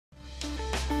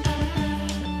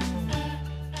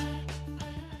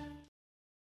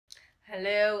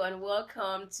Hello and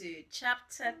welcome to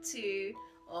chapter 2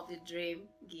 of The Dream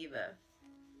Giver.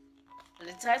 And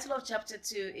the title of chapter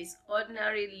 2 is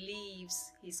Ordinary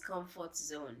Leaves His Comfort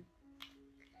Zone.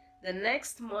 The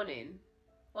next morning,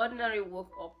 Ordinary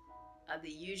woke up at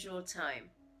the usual time,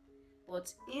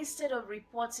 but instead of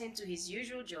reporting to his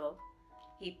usual job,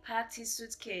 he packed his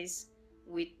suitcase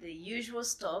with the usual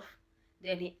stuff.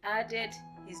 Then he added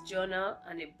his journal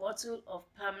and a bottle of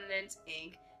permanent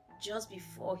ink just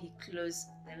before he closed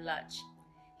the latch.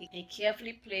 He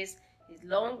carefully placed his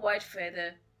long white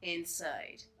feather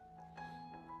inside.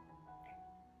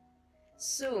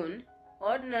 Soon,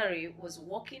 Ordinary was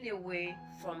walking away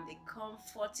from the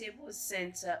comfortable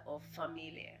center of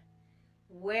Familiar,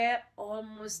 where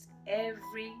almost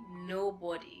every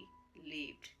nobody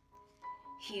lived.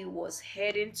 He was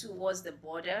heading towards the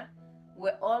border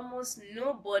where almost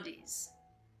nobodies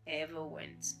ever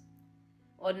went.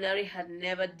 Ordinary had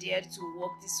never dared to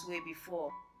walk this way before,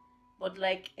 but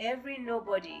like every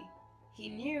nobody, he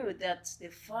knew that the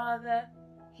farther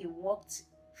he walked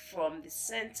from the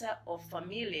center of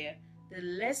Familiar, the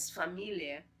less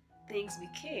familiar things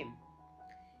became.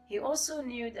 He also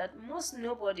knew that most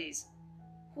nobodies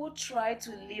who tried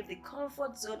to leave the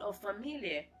comfort zone of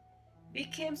Familiar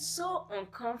became so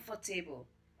uncomfortable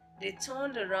they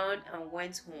turned around and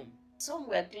went home. Some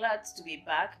were glad to be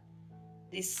back.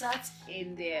 They sat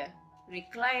in their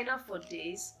recliner for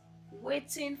days,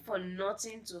 waiting for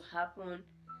nothing to happen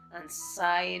and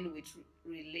sighing with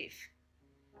relief.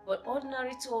 But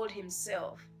Ordinary told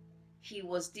himself he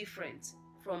was different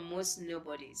from most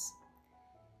nobodies.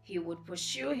 He would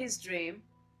pursue his dream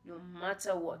no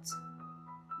matter what.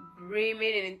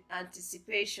 Brimming in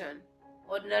anticipation,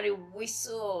 Ordinary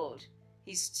whistled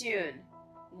his tune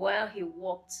while he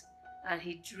walked, and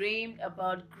he dreamed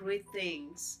about great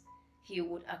things he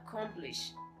would accomplish.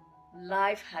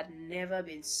 Life had never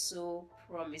been so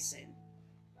promising.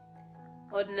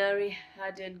 Ordinary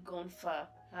hadn't gone far,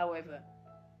 however,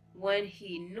 when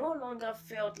he no longer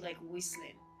felt like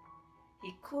whistling.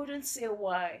 He couldn't say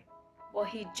why, but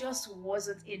he just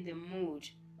wasn't in the mood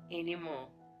anymore.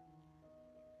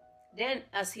 Then,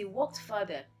 as he walked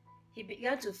further, he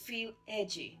began to feel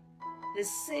edgy. The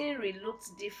scenery looked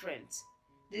different.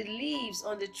 The leaves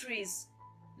on the trees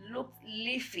looked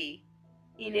leafy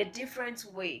in a different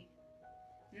way.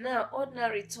 Now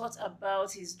Ordinary thought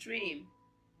about his dream.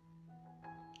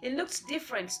 It looked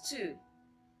different too.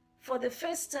 For the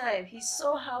first time, he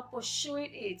saw how pursuing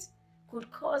it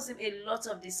could cause him a lot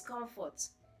of discomfort.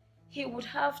 He would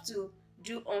have to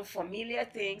do unfamiliar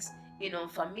things in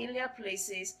unfamiliar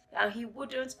places, and he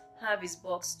wouldn't have his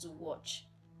box to watch.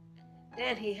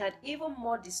 Then he had even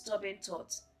more disturbing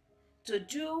thoughts. To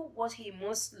do what he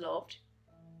most loved,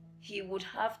 he would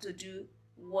have to do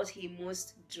what he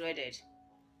most dreaded.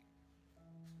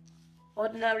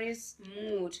 Ordinary's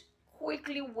mood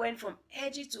quickly went from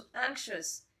edgy to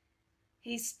anxious.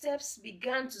 His steps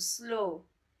began to slow,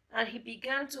 and he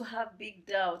began to have big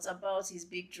doubts about his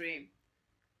big dream.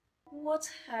 What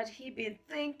had he been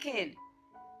thinking?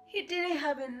 He didn't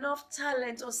have enough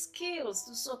talent or skills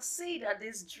to succeed at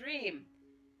this dream.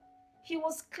 He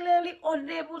was clearly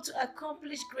unable to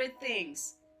accomplish great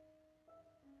things.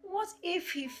 What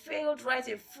if he failed right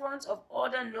in front of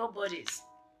other nobodies?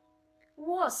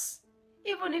 Worse,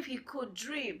 even if he could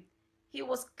dream, he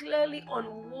was clearly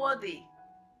unworthy.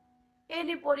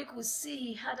 Anybody could see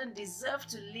he hadn't deserved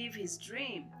to live his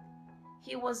dream.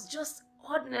 He was just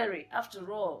ordinary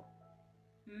after all.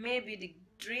 Maybe the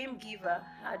dream giver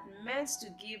had meant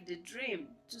to give the dream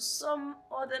to some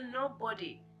other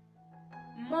nobody,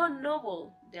 more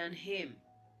noble than him.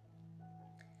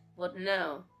 But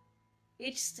now,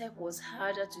 each step was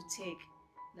harder to take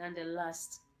than the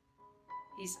last.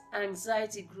 His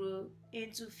anxiety grew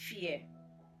into fear.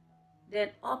 Then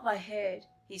up ahead,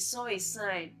 he saw a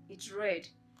sign. It read,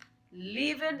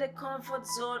 "Leaving the comfort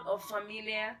zone of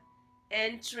Familiar,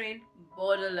 entering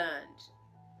borderland."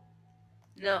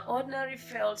 Now Ordinary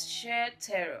felt sheer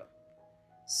terror,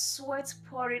 sweat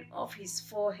pouring off his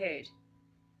forehead.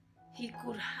 He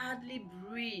could hardly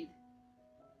breathe.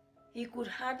 He could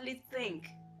hardly think.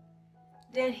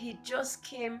 Then he just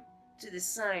came to the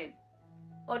sign.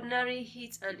 Ordinary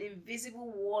hit an invisible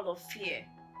wall of fear.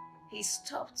 He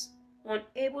stopped,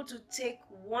 unable to take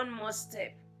one more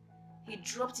step. He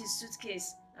dropped his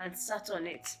suitcase and sat on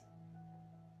it.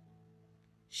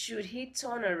 Should he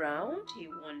turn around, he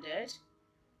wondered,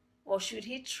 or should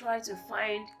he try to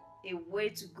find a way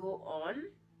to go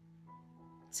on?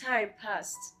 Time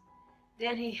passed.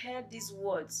 Then he heard these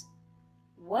words,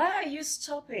 "Why are you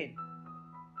stopping?"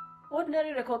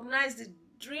 Ordinary recognized the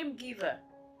dream giver.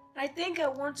 "I think I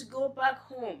want to go back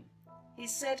home." he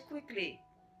said quickly.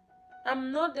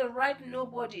 I'm not the right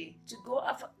nobody to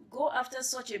go after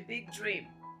such a big dream.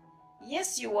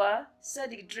 Yes, you are,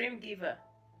 said the dream giver.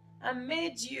 I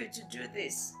made you to do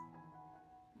this.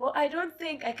 But I don't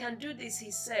think I can do this, he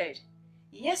said.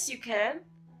 Yes, you can,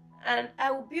 and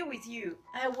I will be with you.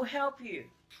 I will help you.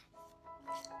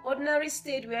 Ordinary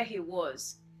stayed where he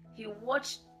was. He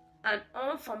watched an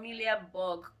unfamiliar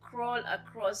bug crawl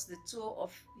across the toe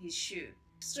of his shoe.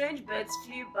 Strange birds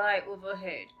flew by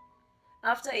overhead.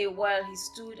 After a while, he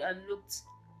stood and looked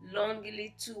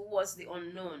longingly towards the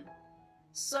unknown.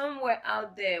 Somewhere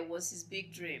out there was his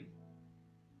big dream.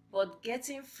 But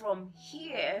getting from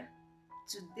here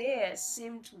to there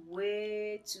seemed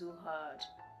way too hard.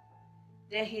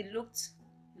 Then he looked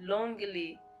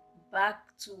longingly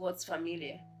back towards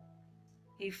familiar.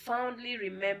 He fondly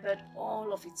remembered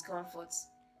all of its comforts.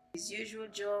 His usual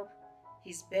job,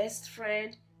 his best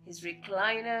friend, his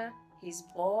recliner, his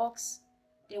box.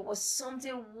 There was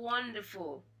something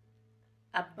wonderful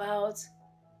about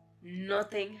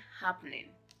nothing happening.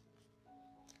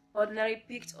 Ordinary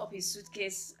picked up his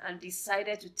suitcase and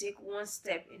decided to take one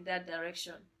step in that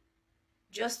direction,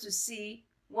 just to see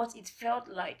what it felt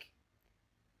like.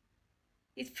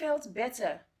 It felt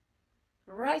better.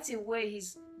 Right away,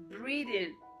 his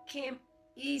breathing came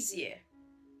easier.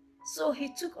 So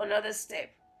he took another step,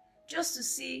 just to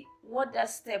see what that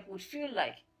step would feel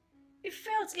like. It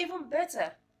felt even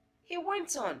better. He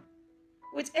went on.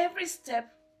 With every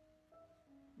step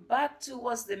back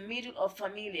towards the middle of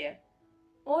familiar,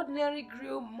 Ordinary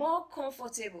grew more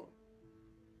comfortable.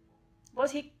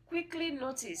 But he quickly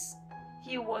noticed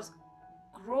he was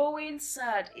growing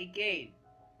sad again,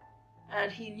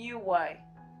 and he knew why.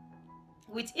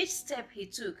 With each step he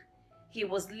took, he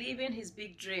was leaving his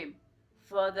big dream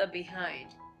further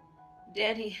behind.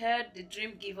 Then he heard the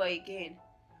dream giver again.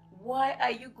 Why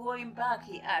are you going back?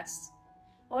 He asked.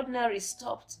 Ordinary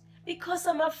stopped. Because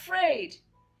I'm afraid.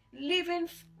 Leaving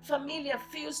familiar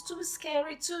feels too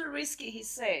scary, too risky, he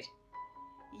said.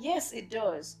 Yes, it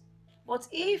does. But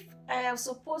if I am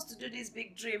supposed to do this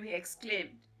big dream, he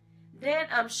exclaimed, then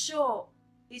I'm sure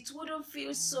it wouldn't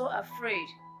feel so afraid.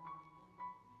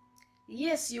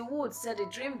 Yes, you would, said the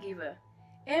dream giver.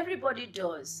 Everybody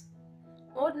does.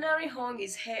 Ordinary hung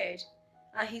his head,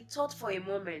 and he thought for a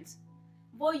moment.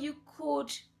 But you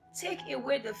could take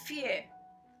away the fear.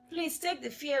 Please take the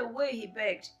fear away, he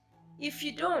begged. If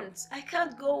you don't, I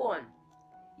can't go on.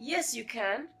 Yes, you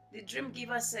can, the dream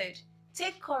giver said.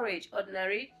 Take courage,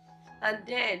 Ordinary. And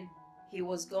then he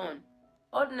was gone.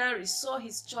 Ordinary saw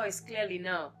his choice clearly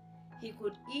now. He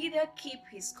could either keep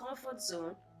his comfort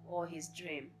zone or his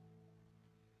dream.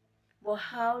 But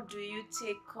how do you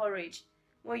take courage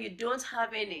when you don't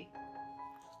have any?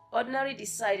 Ordinary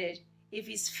decided if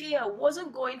his fear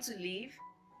wasn't going to leave,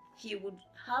 he would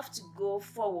have to go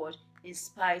forward in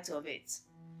spite of it.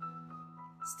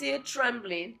 Still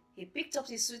trembling, he picked up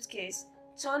his suitcase,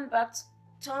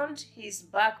 turned his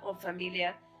back on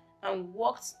familiar, and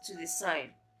walked to the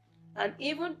sign. And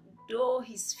even though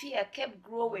his fear kept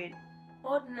growing,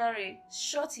 Ordinary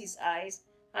shut his eyes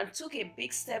and took a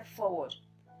big step forward,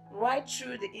 right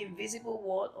through the invisible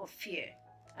wall of fear.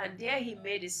 And there he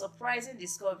made a surprising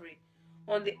discovery.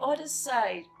 On the other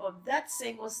side of that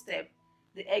single step,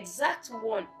 the exact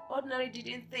one Ordinary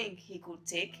didn't think he could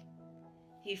take,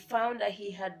 he found that he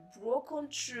had broken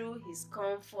through his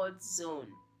comfort zone.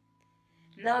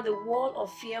 Now the wall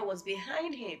of fear was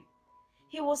behind him.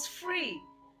 He was free,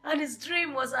 and his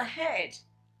dream was ahead.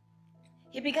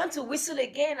 He began to whistle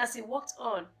again as he walked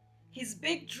on, his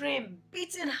big dream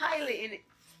beating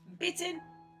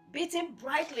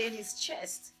brightly in his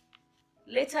chest.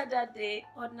 Later that day,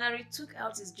 Ordinary took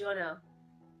out his journal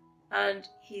and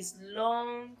his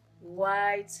long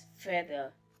white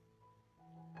feather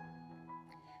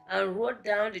and wrote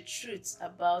down the truths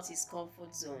about his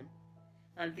comfort zone.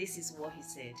 And this is what he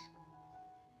said.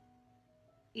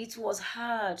 It was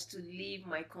hard to leave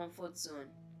my comfort zone,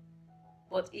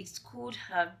 but it could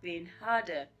have been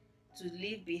harder to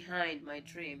leave behind my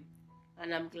dream,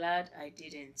 and I'm glad I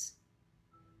didn't.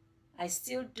 I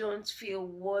still don't feel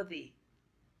worthy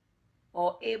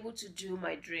or able to do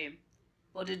my dream,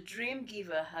 but the dream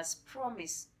giver has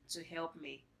promised to help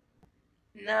me.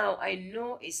 Now I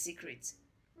know a secret.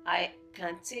 I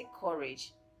can take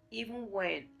courage even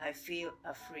when I feel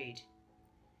afraid.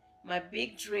 My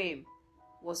big dream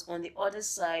was on the other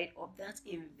side of that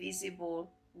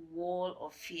invisible wall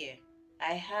of fear.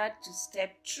 I had to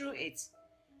step through it.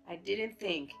 I didn't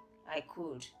think I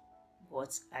could,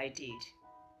 but I did.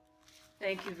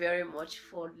 Thank you very much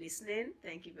for listening.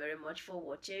 Thank you very much for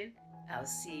watching. I'll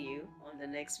see you on the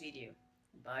next video.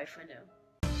 Bye for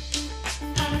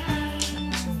now.